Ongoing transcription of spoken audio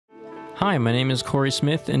Hi, my name is Corey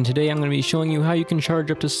Smith, and today I'm going to be showing you how you can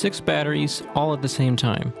charge up to 6 batteries all at the same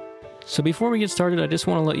time. So before we get started, I just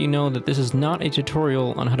want to let you know that this is not a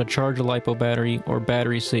tutorial on how to charge a Lipo battery or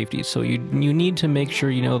battery safety, so you need to make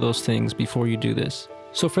sure you know those things before you do this.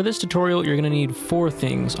 So for this tutorial, you're going to need 4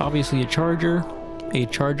 things. Obviously a charger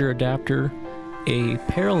adapter, a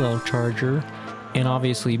parallel charger, and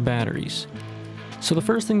obviously batteries. So the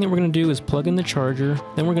first thing that we're going to do is plug in the charger,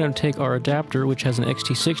 then we're going to take our adapter, which has an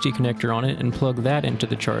XT60 connector on it, and plug that into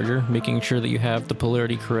the charger, making sure that you have the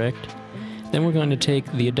polarity correct. Then we're going to take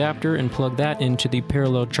the adapter and plug that into the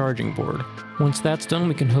parallel charging board. Once that's done,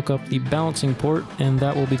 we can hook up the balancing port, and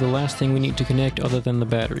that will be the last thing we need to connect other than the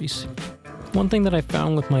batteries. One thing that I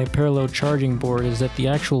found with my parallel charging board is that the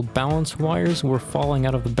actual balance wires were falling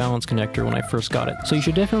out of the balance connector when I first got it. So you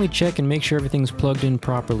should definitely check and make sure everything's plugged in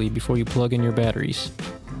properly before you plug in your batteries.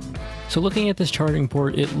 So looking at this charging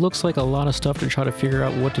port, it looks like a lot of stuff to try to figure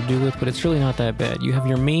out what to do with, but it's really not that bad. You have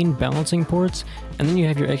your main balancing ports, and then you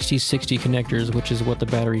have your XT60 connectors, which is what the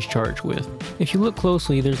batteries charge with. If you look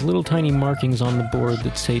closely, there's little tiny markings on the board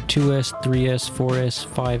that say 2S, 3S, 4S,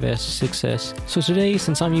 5S, 6S. So today,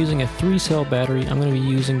 since I'm using a 3-cell battery, I'm going to be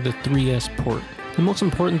using the 3S port. The most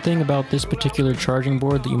important thing about this particular charging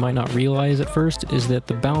board that you might not realize at first is that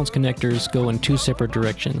the balance connectors go in 2 separate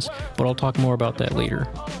directions, but I'll talk more about that later.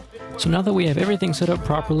 So now that we have everything set up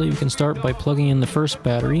properly, we can start by plugging in the first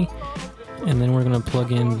battery, and then we're going to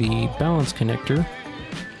plug in the balance connector.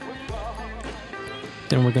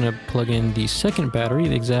 Then we're going to plug in the second battery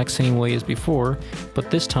the exact same way as before, but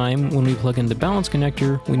this time when we plug in the balance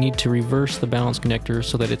connector, we need to reverse the balance connector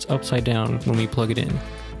so that it's upside down when we plug it in.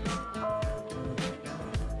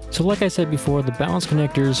 So like I said before, the balance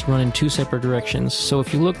connectors run in 2 separate directions, so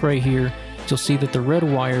if you look right here, you'll see that the red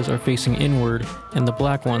wires are facing inward and the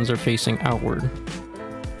black ones are facing outward.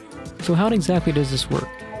 So how exactly does this work?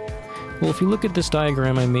 Well, if you look at this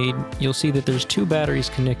diagram I made, you'll see that there's 2 batteries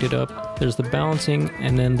connected up, there's the balancing,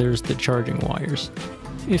 and then there's the charging wires.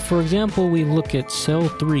 If, for example, we look at cell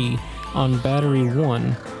 3 on battery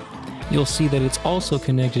 1, you'll see that it's also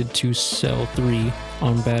connected to cell 3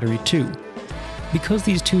 on battery 2. Because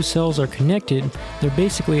these 2 cells are connected, they're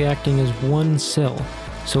basically acting as one cell.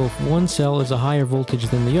 So if one cell is a higher voltage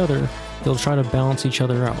than the other, they'll try to balance each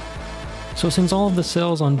other out. So since all of the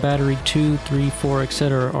cells on battery 2, 3, 4,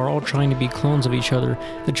 etc. are all trying to be clones of each other,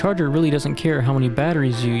 the charger really doesn't care how many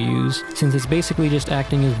batteries you use, since it's basically just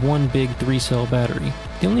acting as one big 3-cell battery.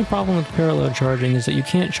 The only problem with parallel charging is that you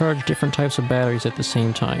can't charge different types of batteries at the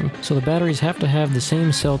same time, so the batteries have to have the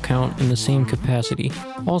same cell count and the same capacity.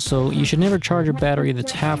 Also, you should never charge a battery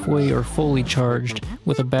that's halfway or fully charged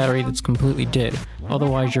with a battery that's completely dead,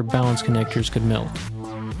 otherwise your balance connectors could melt.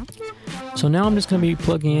 So now I'm just going to be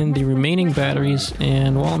plugging in the remaining batteries,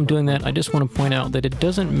 and while I'm doing that, I just want to point out that it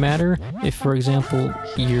doesn't matter if, for example,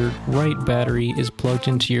 your right battery is plugged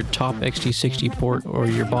into your top XT60 port or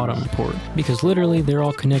your bottom port, because literally they're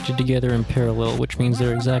all connected together in parallel, which means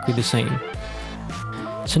they're exactly the same.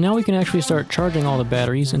 So now we can actually start charging all the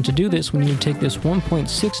batteries, and to do this we need to take this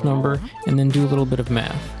 1.6 number and then do a little bit of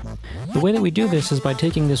math. The way that we do this is by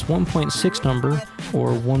taking this 1.6 number, or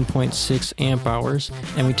 1.6 amp hours,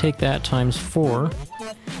 and we take that times 4,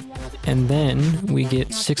 and then we get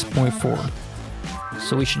 6.4.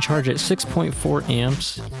 So we should charge at 6.4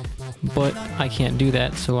 amps, but I can't do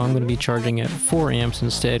that, so I'm going to be charging at 4 amps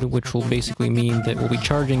instead, which will basically mean that we'll be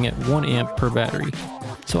charging at 1 amp per battery.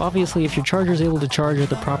 So obviously if your charger is able to charge at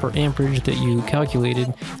the proper amperage that you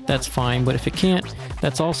calculated, that's fine, but if it can't,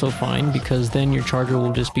 that's also fine, because then your charger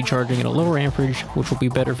will just be charging at a lower amperage, which will be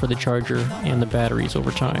better for the charger and the batteries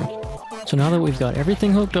over time. So now that we've got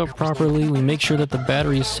everything hooked up properly, we make sure that the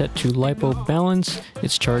battery is set to LiPo balance.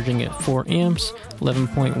 It's charging at 4 amps,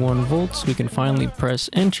 11.1 volts. We can finally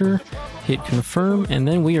press enter, hit confirm, and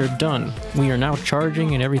then we are done. We are now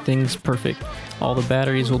charging and everything's perfect. All the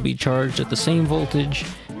batteries will be charged at the same voltage,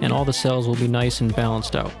 and all the cells will be nice and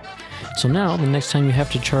balanced out. So now, the next time you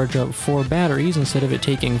have to charge up 4 batteries, instead of it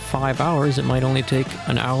taking 5 hours, it might only take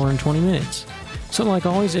an hour and 20 minutes. So like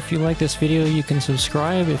always, if you like this video, you can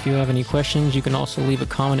subscribe. If you have any questions, you can also leave a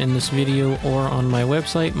comment in this video or on my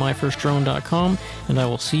website, myfirstdrone.com, and I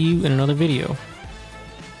will see you in another video.